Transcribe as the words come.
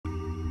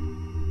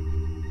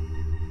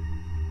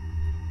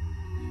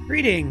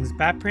Greetings,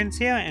 Batprince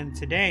here, and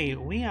today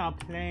we are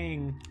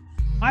playing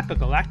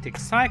Hypergalactic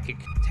Psychic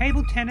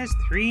Table Tennis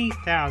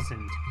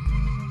 3000.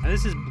 Now,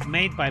 this is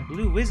made by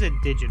Blue Wizard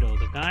Digital,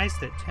 the guys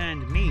that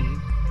turned me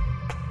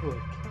to a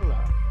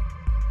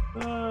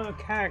killer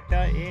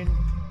character in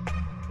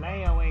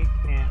Layaway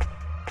Camp.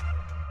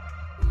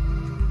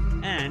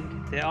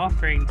 And they're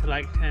offering to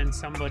like turn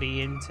some people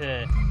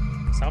into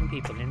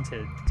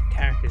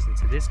characters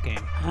into this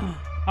game.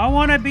 I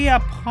want to be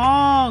a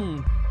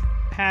Pong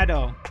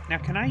paddle. Now,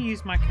 can I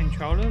use my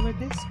controller with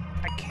this?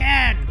 I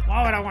can!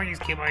 Why would I want to use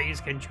keyboard? I use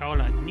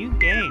controller. New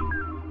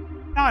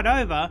game. Start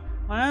over.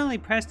 I only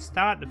pressed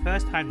start the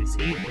first time to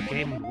see if the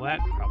game would work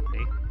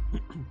properly.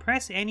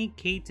 Press any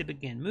key to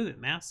begin. Move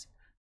it, mouse.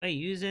 By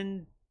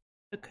using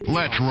the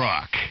controller. Let's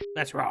rock.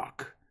 Let's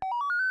rock.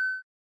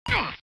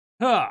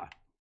 Huh.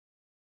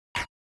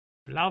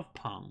 Love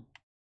Pong.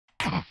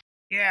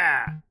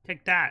 Yeah,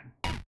 take that.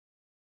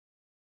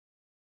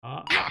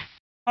 Oh,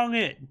 Pong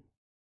it.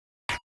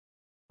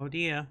 Oh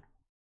dear.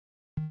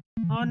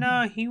 Oh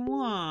no, he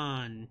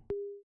won.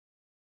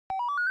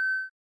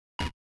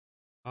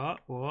 Oh,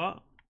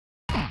 what?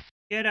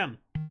 Get him.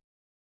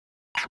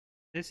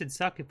 This would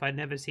suck if I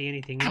never see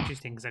anything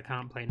interesting because I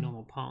can't play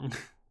normal Pong.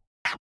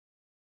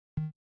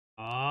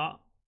 Oh.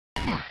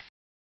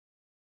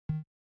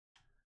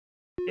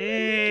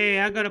 Hey,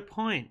 I got a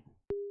point.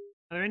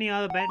 Are there any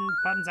other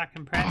buttons I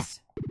can press?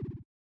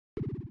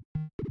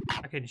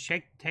 I can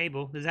shake the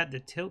table. Is that the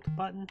tilt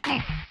button?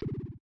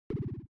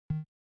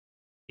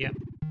 Yep,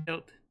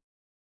 tilt.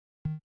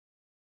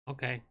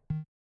 Okay.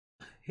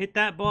 Hit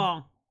that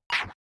ball.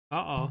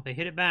 Uh-oh, they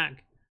hit it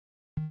back.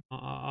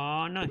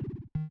 Oh no.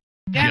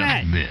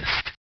 Damn it!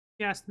 Missed.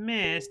 Just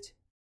missed.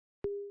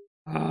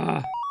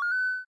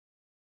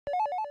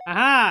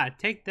 Aha!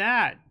 Take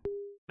that.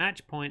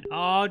 Match point.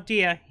 Oh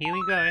dear, here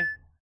we go.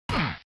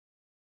 Am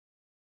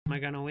I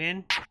gonna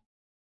win?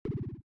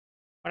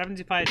 What happens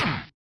if I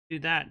do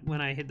that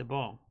when I hit the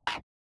ball?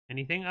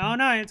 Anything? Oh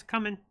no, it's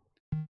coming.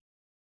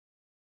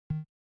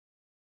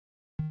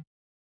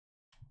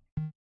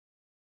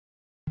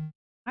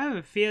 I have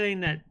a feeling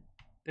that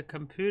the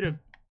computer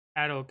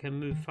paddle can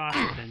move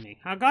faster than me.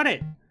 I got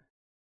it!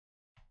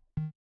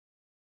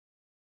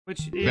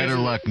 Which better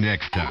luck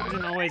next time.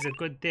 Isn't always a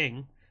good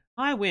thing.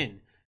 I win.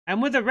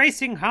 And with a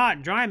racing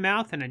heart, dry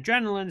mouth, and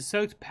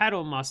adrenaline-soaked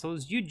paddle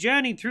muscles, you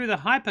journey through the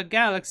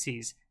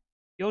hypergalaxies.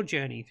 Your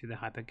journey through the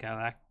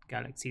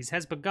hypergalaxies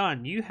has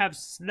begun. You have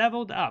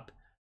leveled up.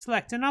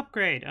 Select an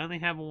upgrade. Only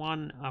have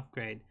one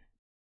upgrade.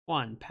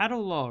 1.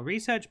 Paddle lore.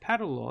 Research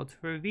paddle lore to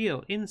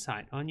reveal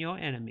insight on your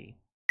enemy.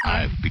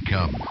 I've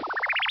become more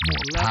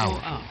Level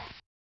powerful. up.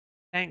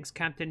 Thanks,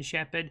 Captain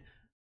Shepard.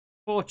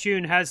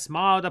 Fortune has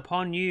smiled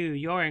upon you.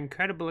 Your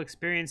incredible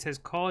experience has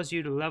caused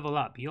you to level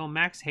up. Your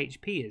max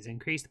HP is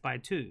increased by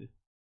 2.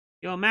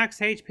 Your max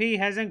HP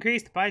has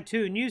increased by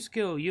 2. New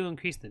skill. You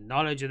increase the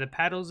knowledge of the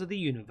paddles of the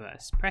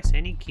universe. Press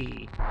any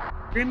key.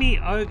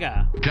 Grimmy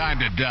Ogre. Time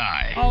to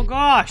die. Oh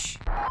gosh!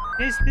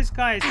 This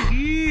guy is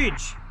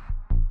huge!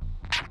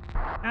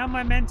 How am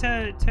I meant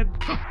to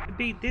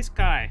beat this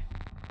guy?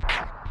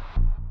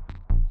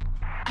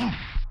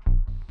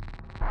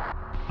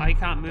 Oh, he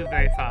can't move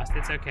very fast.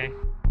 It's okay.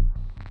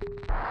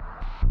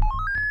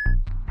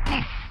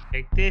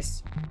 Take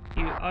this,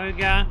 you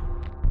ogre.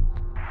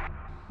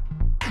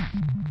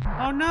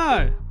 Oh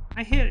no!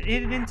 I hit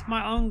it into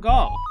my own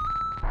goal.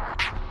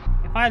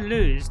 If I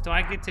lose, do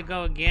I get to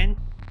go again?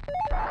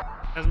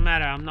 Doesn't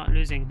matter, I'm not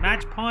losing.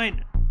 Match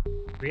point!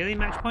 Really,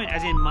 match point?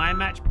 As in my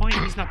match point?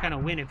 He's not gonna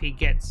win if he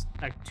gets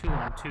like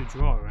 2-on-2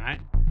 draw, right?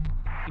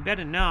 You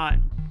better not.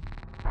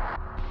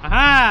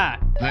 Aha!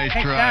 Nice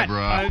Take try, that,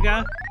 bro.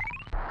 ogre.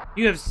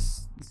 You have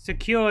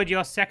secured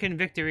your second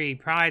victory.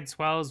 Pride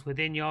swells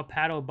within your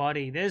paddle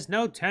body. There's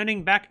no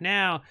turning back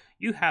now.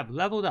 You have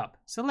leveled up.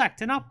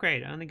 Select an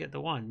upgrade. Only get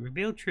the one.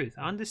 Reveal truth.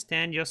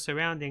 Understand your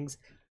surroundings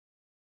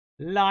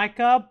like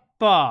a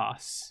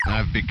boss.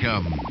 I've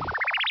become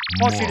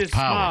Fortune more has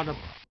smiled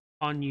powerful.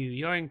 upon you.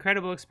 Your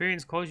incredible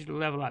experience caused you to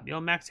level up. Your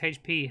max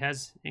HP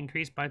has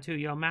increased by 2.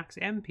 Your max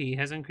MP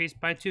has increased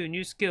by 2.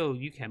 New skill.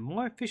 You can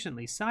more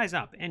efficiently size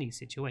up any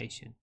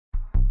situation.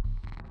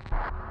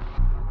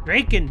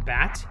 Draken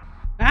bat?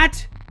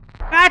 Bat!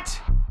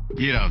 Bat!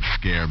 You don't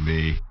scare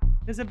me.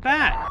 There's a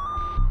bat!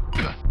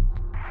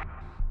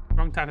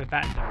 Wrong type of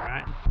bat though,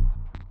 right?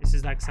 This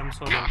is like some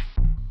sort of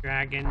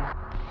dragon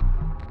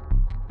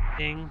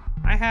thing.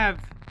 I have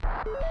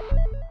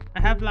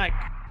like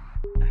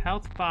a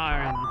health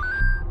bar and...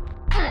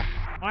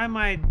 Why am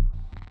my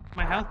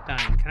health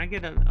dying? Can I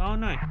get a... Oh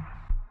no.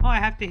 Oh, I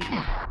have to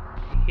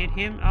hit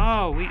him?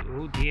 Oh,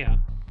 oh dear.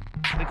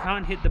 We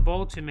can't hit the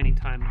ball too many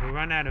times. We'll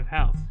run out of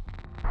health.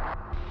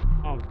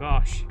 Oh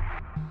gosh.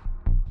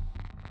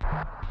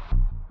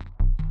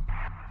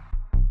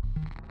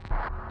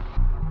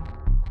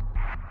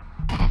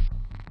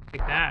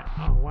 Take that.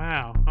 Oh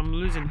wow. I'm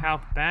losing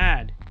health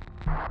bad.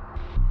 Can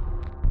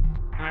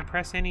I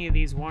press any of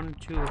these 1,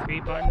 2, or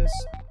 3 buttons?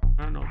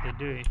 I don't know what they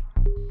do.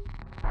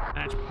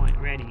 Match point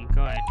ready.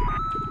 Go ahead.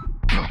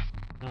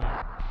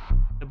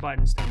 The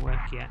buttons don't work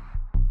yet.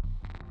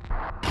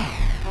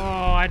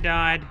 Oh, I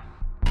died.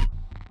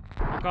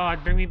 Oh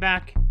God, bring me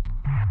back.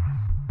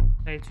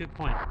 Okay, 2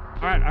 point.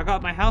 Alright, I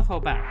got my health all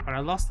back, but I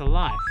lost a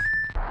life.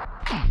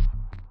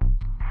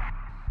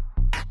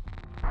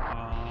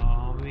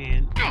 Oh,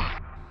 man.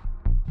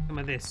 Some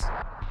of this.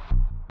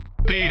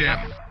 Beat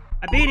him.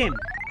 I beat him!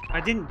 I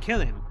didn't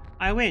kill him.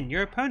 I win.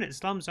 Your opponent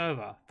slumps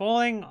over,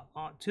 falling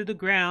to the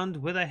ground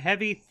with a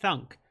heavy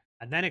thunk,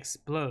 and then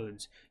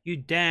explodes. You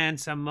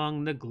dance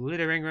among the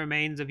glittering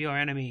remains of your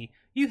enemy.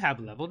 You have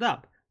leveled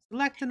up.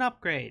 Select an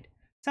upgrade.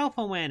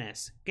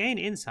 Self-awareness. Gain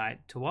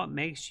insight to what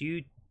makes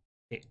you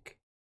tick.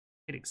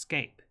 Hit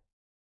escape.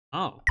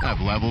 Oh.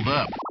 I've leveled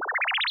up.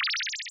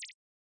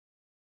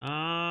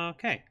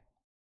 Okay.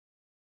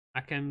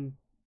 I can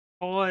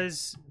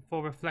pause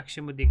for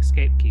reflection with the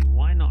escape key.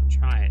 Why not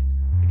try it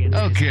against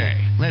this Okay,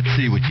 guy? let's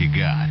see what you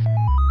got.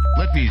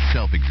 Let me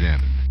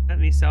self-examine. Let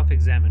me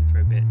self-examine for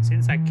a bit.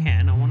 Since I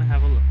can, I want to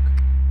have a look.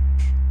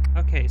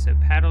 Okay, so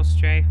paddle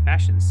stray,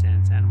 fashion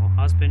sense, animal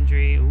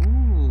husbandry.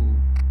 Ooh.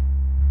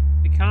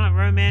 We can't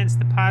romance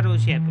the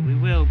paddles yet, but we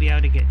will be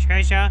able to get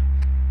treasure.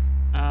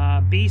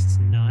 Beasts,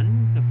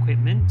 none.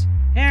 Equipment.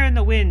 Hair in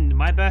the wind.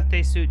 My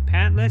birthday suit,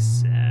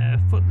 pantless,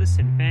 footless,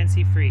 and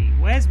fancy-free.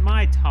 Where's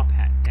my top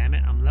hat? Damn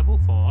it, I'm level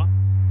 4.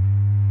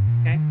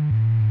 Okay.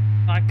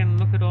 So I can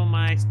look at all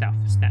my stuff,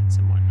 stats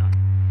and whatnot.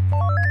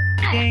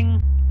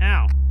 Ding!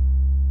 Ow.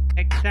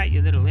 Take that,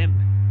 you little imp.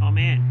 Oh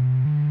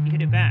man. You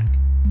hit it back.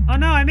 Oh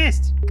no, I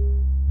missed!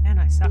 Man,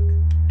 I suck.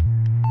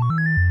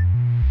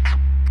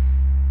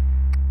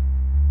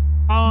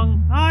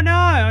 Pong. Oh no!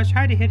 I was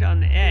trying to hit it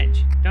on the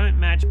edge. Don't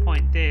match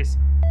point this.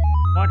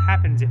 What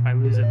happens if I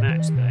lose a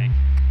match though?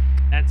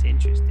 That's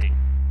interesting.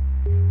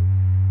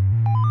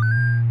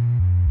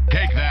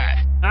 Take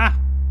that. Ah!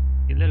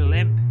 You little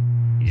imp.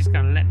 You just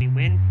gonna let me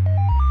win?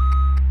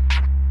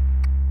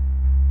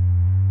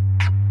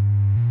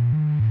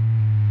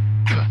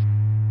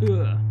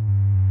 Ugh.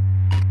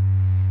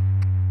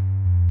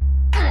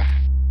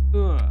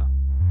 Ugh.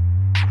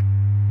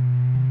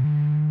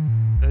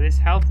 So this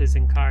health is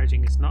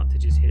encouraging us not to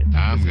just hit it.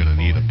 I'm gonna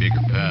need a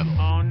bigger paddle.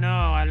 Oh no,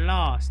 I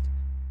lost.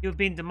 You've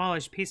been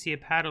demolished. Piece of your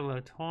paddle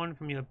are torn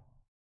from your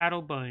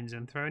paddle bones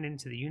and thrown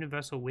into the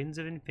universal winds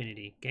of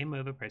infinity. Game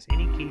over. Press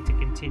any key to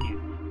continue.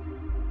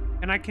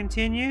 Can I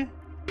continue?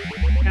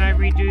 Can I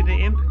redo the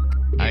imp?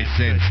 I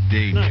sense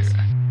danger. Nice.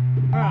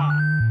 Ah.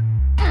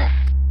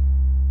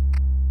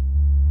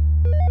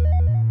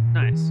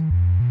 Nice.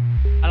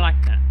 I like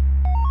that.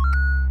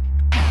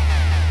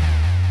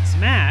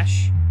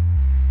 Smash?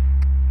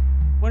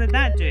 What did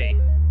that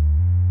do?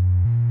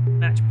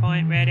 Match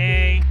point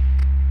ready.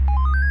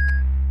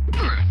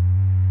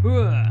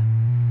 Ugh.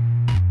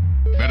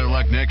 Better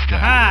luck next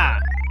time. Aha!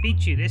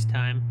 Beat you this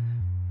time.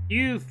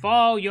 You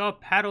fall, your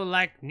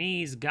paddle-like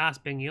knees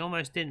gasping. You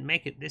almost didn't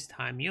make it this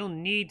time. You'll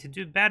need to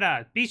do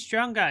better. Be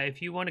stronger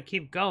if you want to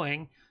keep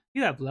going.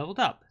 You have leveled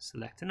up.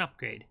 Select an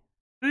upgrade.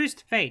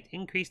 Boost Fate.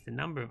 Increase the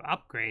number of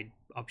upgrade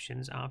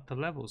options after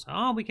levels.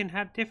 Oh, we can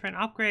have different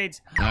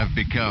upgrades. I've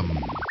become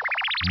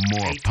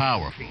more Fate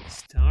powerful.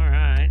 increased.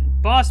 Alright.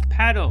 Boss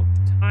Paddle.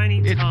 Tiny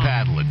It's Tom.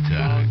 paddling Oh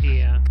time.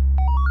 dear.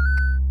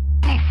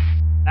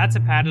 That's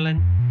a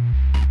paddling.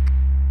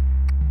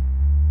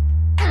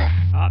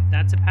 Oh,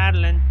 that's a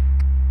paddling.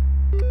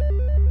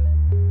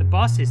 The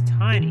boss is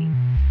tiny,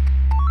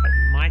 but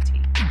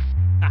mighty.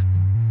 Ah.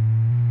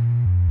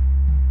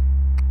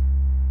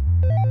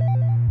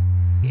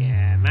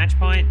 Yeah, match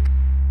point.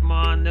 Come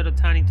on, little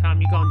tiny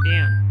Tom, you're going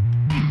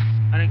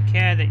down. I don't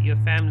care that your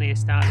family is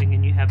starving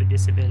and you have a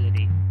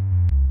disability.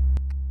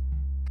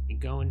 You're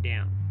going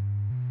down.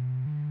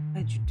 How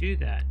did you do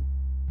that?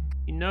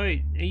 You know,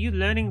 are you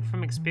learning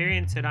from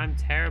experience that I'm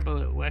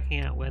terrible at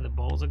working out where the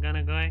balls are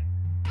gonna go?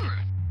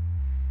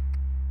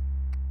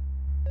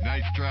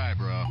 Nice try,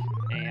 bro.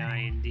 AI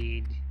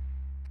indeed.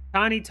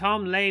 Tiny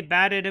Tom lay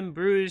battered and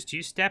bruised.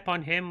 You step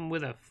on him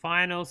with a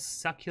final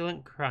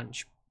succulent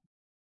crunch.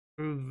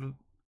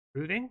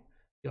 Proving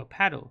your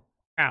paddle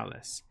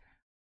prowess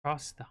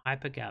across the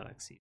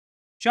hypergalaxies.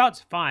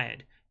 Shots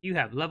fired. You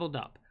have leveled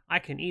up. I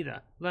can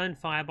either learn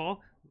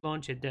Fireball,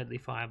 launch a deadly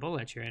fireball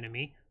at your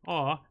enemy,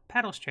 or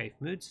paddle strafe,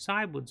 move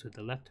sideways with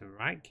the left and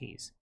right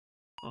keys.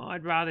 Oh,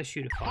 I'd rather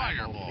shoot a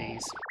fireball,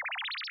 please.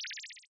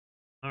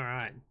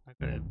 Alright, I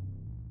gotta...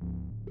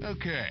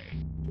 Okay.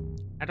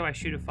 How do I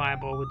shoot a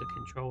fireball with the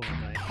controller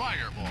though?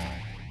 Fireball.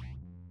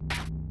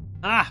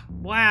 Ah,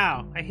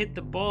 wow! I hit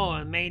the ball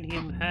and made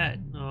him hurt.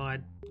 Oh, I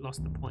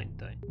lost the point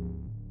though.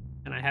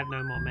 And I have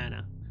no more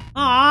mana.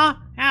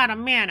 Aw, out of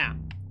mana!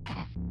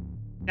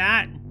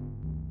 That.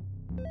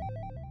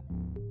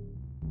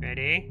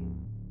 Ready?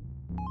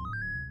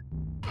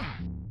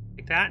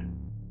 Take that.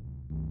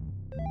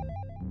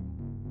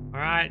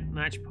 Alright,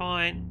 match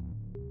point.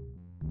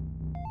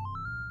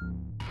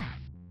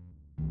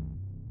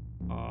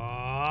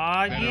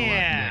 Oh, Better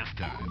yeah! luck next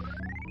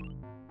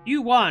time.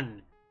 You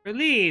won!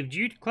 Relieved,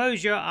 you'd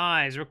close your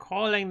eyes,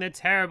 recalling the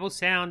terrible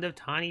sound of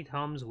Tiny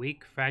Tom's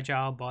weak,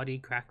 fragile body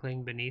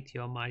crackling beneath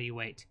your mighty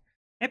weight.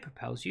 It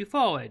propels you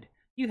forward.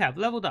 You have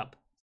leveled up.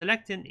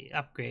 Select an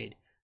upgrade.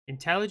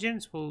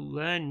 Intelligence will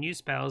learn new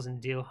spells and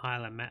deal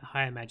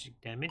higher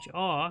magic damage.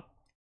 Or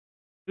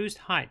boost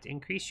height,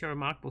 increase your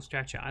remarkable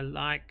stature. I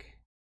like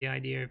the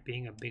idea of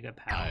being a bigger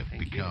paddle. I've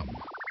become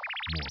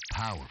more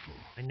powerful.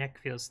 My neck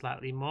feels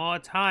slightly more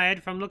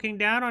tired from looking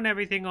down on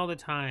everything all the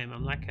time.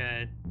 I'm like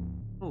a...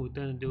 Oh,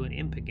 gonna do an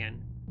imp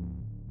again.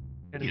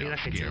 Gonna be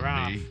like a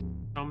giraffe.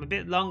 So I'm a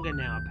bit longer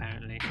now,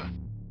 apparently.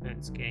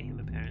 Don't scare him,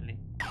 apparently.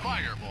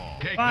 Fireball!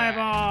 Take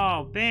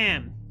Fireball!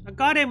 Bam! I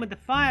got him with the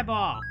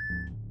fireball!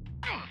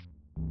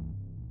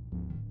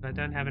 I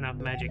don't have enough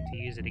magic to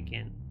use it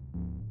again.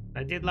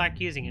 I did like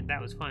using it,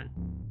 that was fun.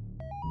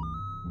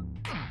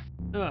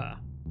 Ugh.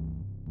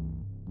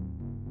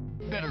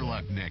 Better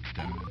luck next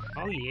time.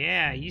 Oh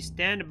yeah, you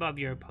stand above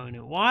your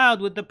opponent,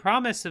 wild with the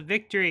promise of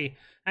victory,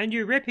 and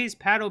you rip his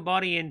paddle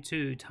body in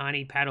two.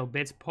 Tiny paddle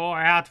bits pour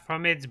out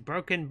from its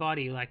broken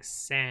body like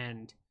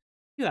sand.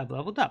 You have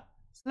leveled up.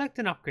 Select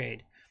an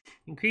upgrade.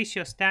 Increase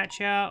your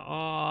stature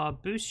or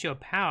boost your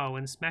power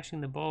when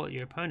smashing the ball at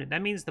your opponent.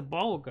 That means the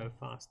ball will go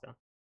faster.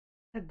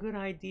 Is that a good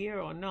idea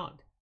or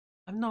not?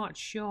 I'm not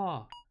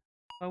sure.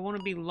 I want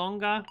to be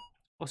longer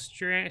or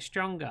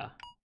stronger.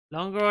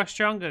 Longer or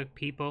stronger,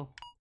 people.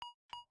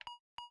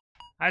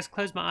 I just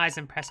close my eyes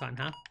and press on,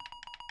 huh?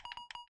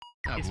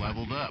 I've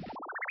leveled up.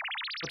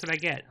 What did I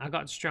get? I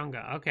got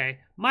stronger. Okay.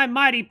 My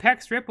mighty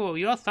pecs ripple.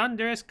 Your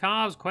thunderous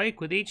calves quake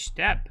with each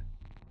step.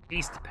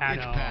 Beast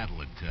paddle. It's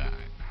paddling time.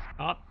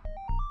 Oh.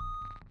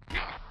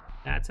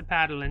 That's a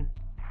paddling.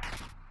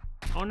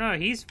 Oh no,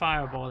 he's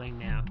fireballing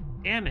now.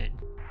 Damn it.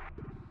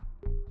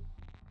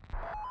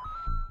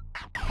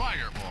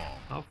 Fireball.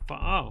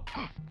 Oh,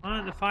 why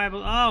not the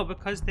fireball? Oh,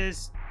 because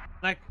there's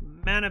like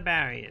mana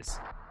barriers.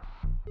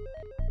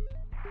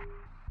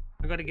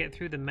 I gotta get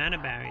through the mana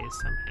barriers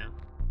somehow.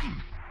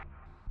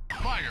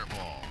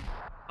 Fireball.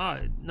 Oh,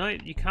 no,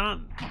 you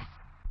can't.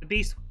 The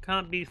beast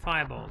can't be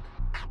fireballed.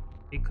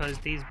 Because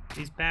these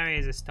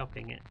barriers are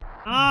stopping it.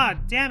 Ah,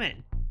 damn it!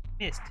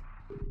 Missed.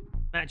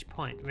 Match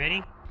point.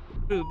 Ready?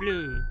 Blue,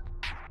 blue.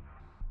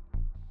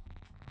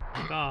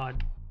 Oh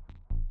God.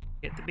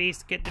 Get the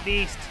beast, get the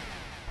beast.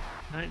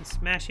 Don't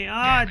smash it.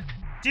 Ah,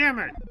 damn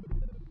it!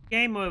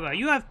 Game over.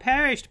 You have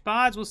perished.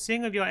 Bards will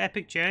sing of your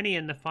epic journey,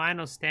 and the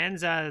final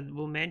stanza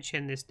will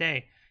mention this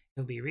day. It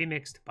will be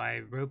remixed by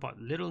robot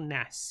Little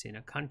Nas in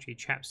a country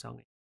trap song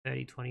in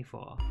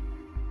 3024.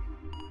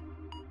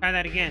 Try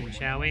that again,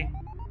 shall we?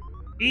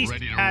 Beast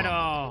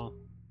paddle!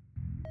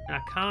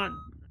 And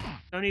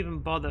don't even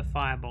bother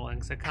fireballing,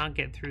 because I can't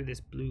get through this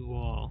blue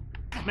wall.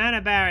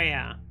 Mana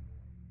barrier!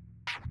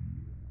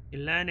 You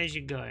learn as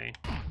you go.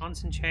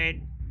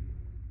 Concentrate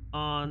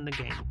on the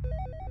game.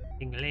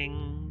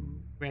 Ding-a-ling.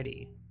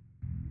 Ready.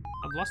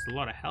 I've lost a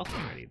lot of health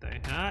already, though.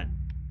 Huh?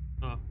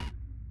 Oh,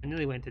 I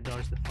nearly went to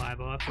dodge the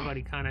fireball. I forgot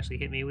he can't actually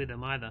hit me with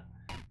them either.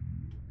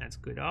 That's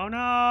good. Oh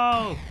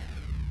no!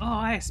 Oh,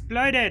 I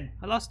exploded!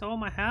 I lost all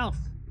my health.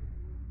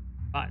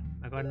 But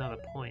I got another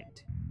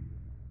point.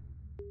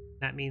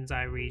 That means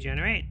I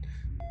regenerate.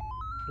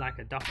 Like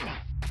a doctor.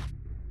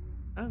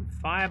 Don't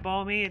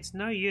fireball me, it's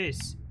no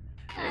use.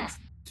 It's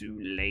too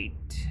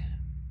late.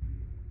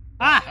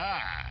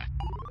 Ah!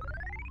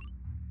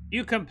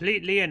 You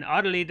completely and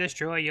utterly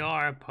destroy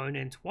your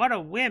opponent. What a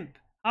wimp!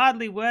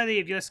 Hardly worthy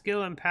of your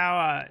skill and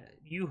power.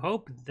 You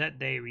hope that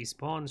they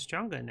respawn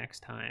stronger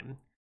next time.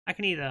 I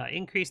can either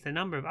increase the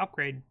number of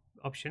upgrade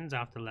options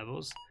after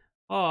levels,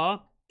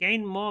 or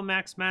gain more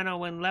max mana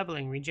when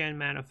leveling, regen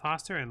mana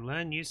faster, and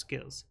learn new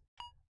skills.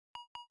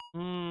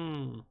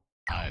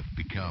 I've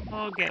become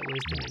I'll get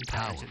wisdom and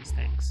intelligence,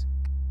 thanks.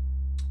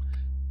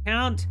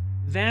 Count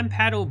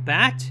Vampaddle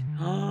Bat.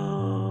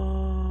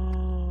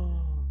 Oh,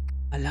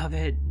 I love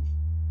it.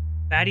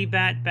 Batty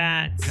Bat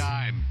Bats.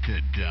 time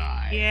to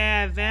die.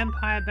 Yeah,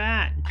 Vampire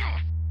Bat.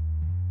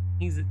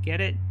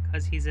 Get it?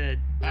 Because he's a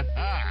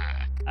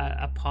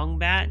Pong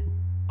Bat?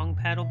 Pong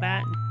Paddle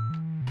Bat?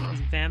 He's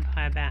a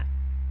Vampire Bat.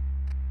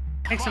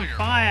 Make some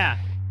fire!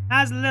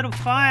 How's a little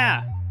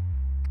fire?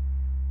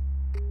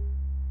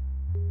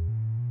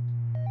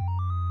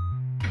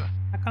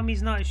 How come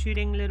he's not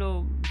shooting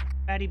little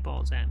batty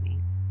balls at me?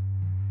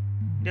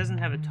 He doesn't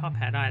have a top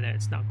hat either,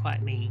 it's not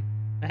quite me.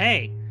 But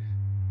hey!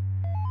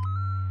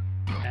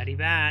 Batty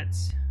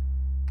bats.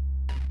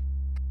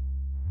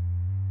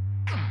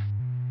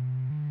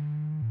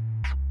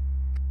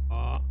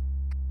 Oh.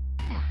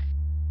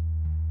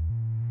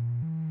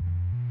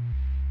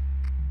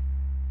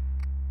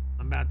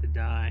 I'm about to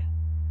die.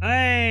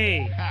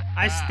 Hey!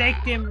 I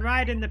staked him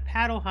right in the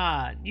paddle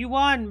heart. You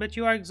won, but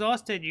you are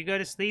exhausted. You go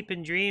to sleep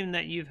and dream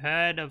that you've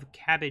heard of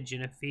cabbage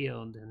in a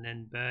field, and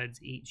then birds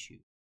eat you.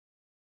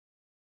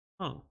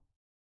 Oh.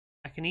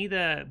 I can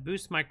either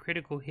boost my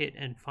critical hit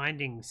and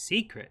finding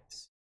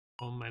secrets,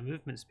 or my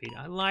movement speed.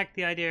 I like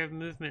the idea of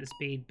movement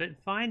speed, but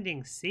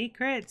finding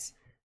secrets?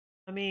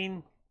 I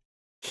mean...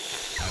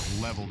 I've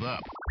leveled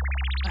up.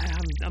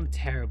 I'm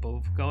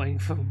terrible for going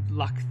for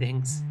luck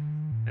things.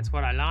 That's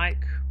what I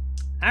like.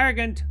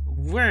 Arrogant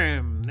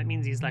worm. That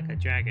means he's like a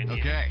dragon. Yeah.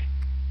 Okay,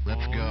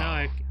 let's go.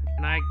 No,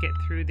 can I get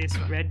through this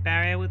red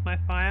barrier with my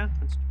fire?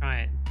 Let's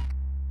try it.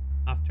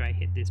 After after I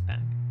hit this back.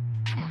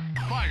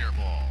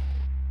 Fireball.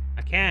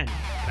 I can,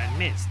 but I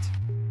missed.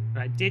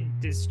 But I did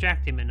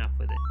distract him enough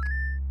with it.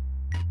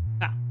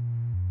 Ah.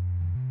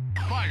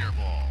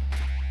 Fireball.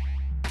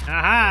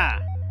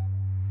 Aha!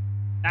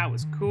 That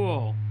was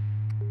cool.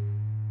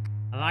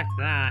 I liked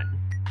that.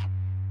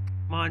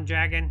 Come on,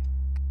 dragon.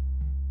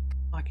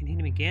 Oh, I can hit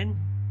him again?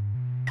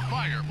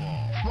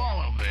 Fireball.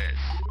 Swallow this.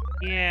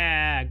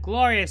 Yeah,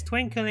 glorious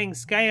twinkling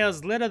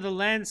scales litter the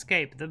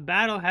landscape. The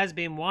battle has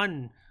been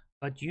won,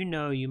 but you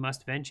know you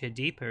must venture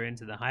deeper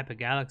into the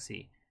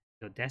hypergalaxy.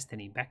 Your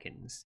destiny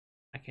beckons.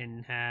 I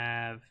can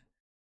have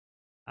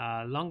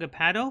a longer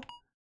paddle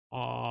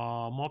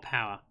or more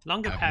power.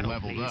 Longer I've paddle,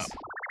 leveled please. up.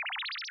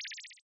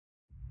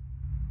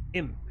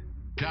 Imp.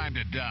 Time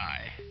to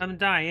die. Come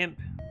die, Imp.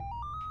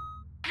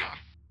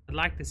 I'd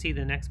like to see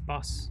the next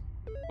boss.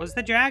 Was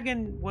the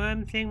dragon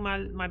worm thing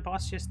my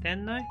boss just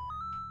then, though?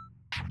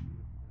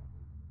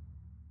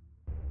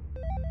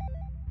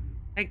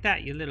 Take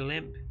that, you little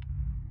imp.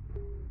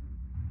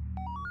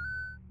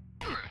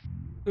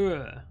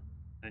 Ugh.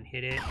 Don't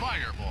hit it.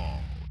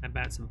 Fireball. How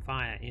about some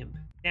fire, imp?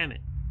 Damn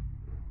it.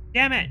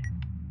 Damn it!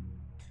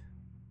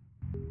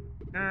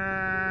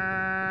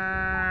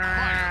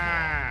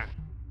 Fireball.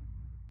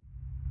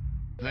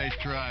 Nice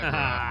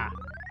try, bro.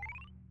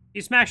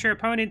 You smash your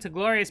opponent into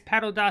glorious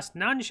paddle dust.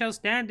 None shall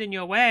stand in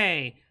your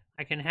way.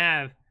 I can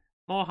have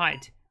more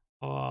height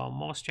or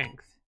more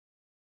strength.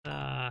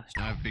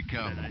 I've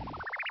become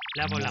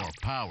Level more up.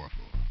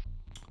 powerful.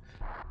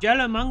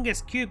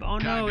 Jellomungus cube. Oh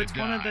no, Time to it's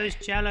one of die. those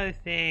jello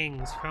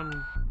things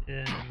from.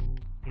 Here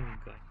we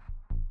go.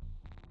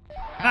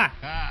 Ah!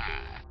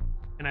 Ah.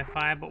 Can I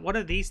fireball? What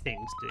do these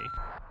things do?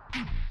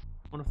 I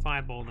want to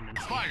fireball them and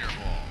see.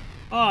 Fireball.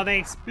 Oh, they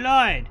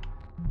explode!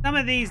 Some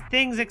of these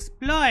things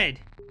explode!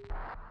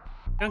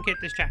 Don't get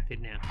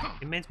distracted now.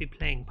 You're meant to be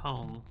playing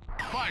Pong.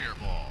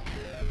 Fireball.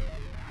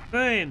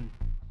 Boom!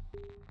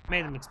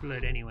 Made them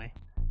explode anyway.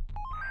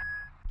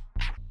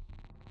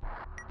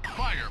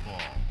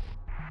 Fireball.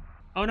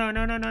 Oh no,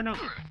 no, no, no, no!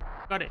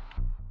 Got it.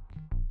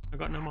 I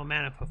got no more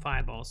mana for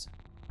fireballs.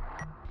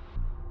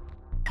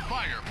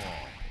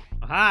 Fireball.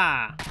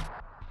 Aha!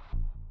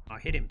 I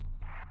hit him.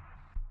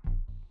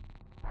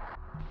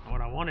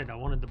 What I wanted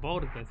the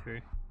ball to go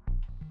through.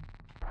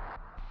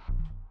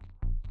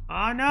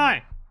 Oh no!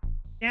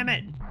 Damn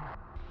it!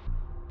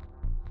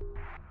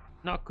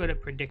 Not good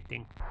at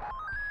predicting.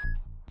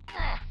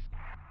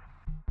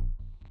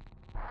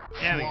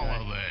 There we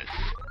Swallow go. this.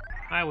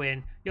 I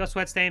win. Your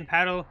sweat-stained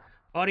paddle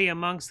body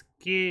amongst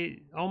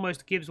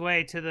almost gives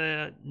way to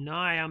the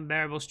nigh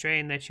unbearable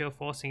strain that you're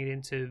forcing it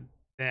into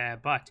bear,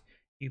 but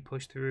you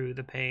push through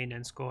the pain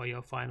and score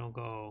your final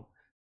goal.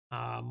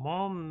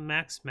 More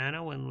max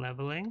mana when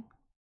leveling.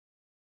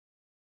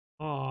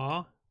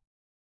 Or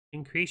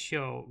increase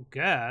your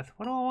girth.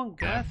 What do I want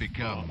girth I've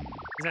become for?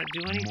 Does that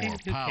do anything? more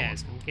Who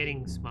cares? powerful. I'm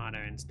getting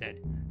smarter instead.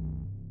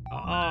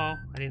 Uh-oh. I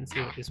didn't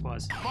see what this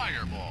was.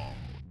 Fireball.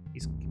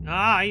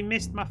 He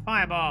missed my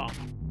fireball.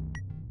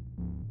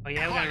 Oh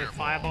yeah, we're going to a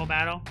fireball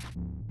battle.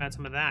 Got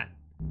some of that.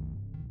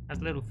 That's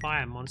a little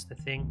fire monster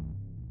thing.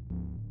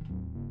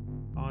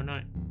 Oh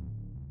no.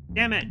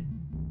 Damn it!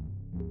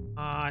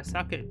 Oh, I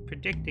suck at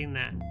predicting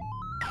that.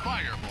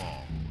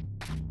 Fireball.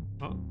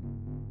 Oh.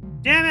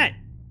 Damn it!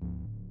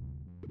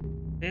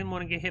 Didn't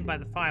want to get hit by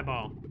the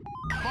fireball.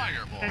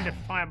 Fireball. Send a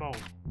fireball.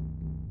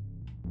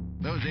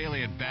 Those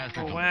alien bastards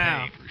Oh, will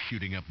wow. pay for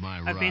shooting up my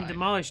I've been ride.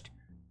 demolished.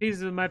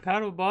 Pieces of my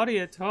paddle body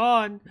are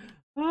torn.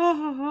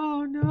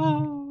 Oh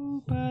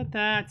no, but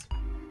that's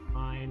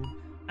fine.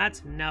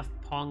 That's enough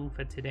Pong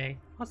for today.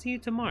 I'll see you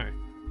tomorrow.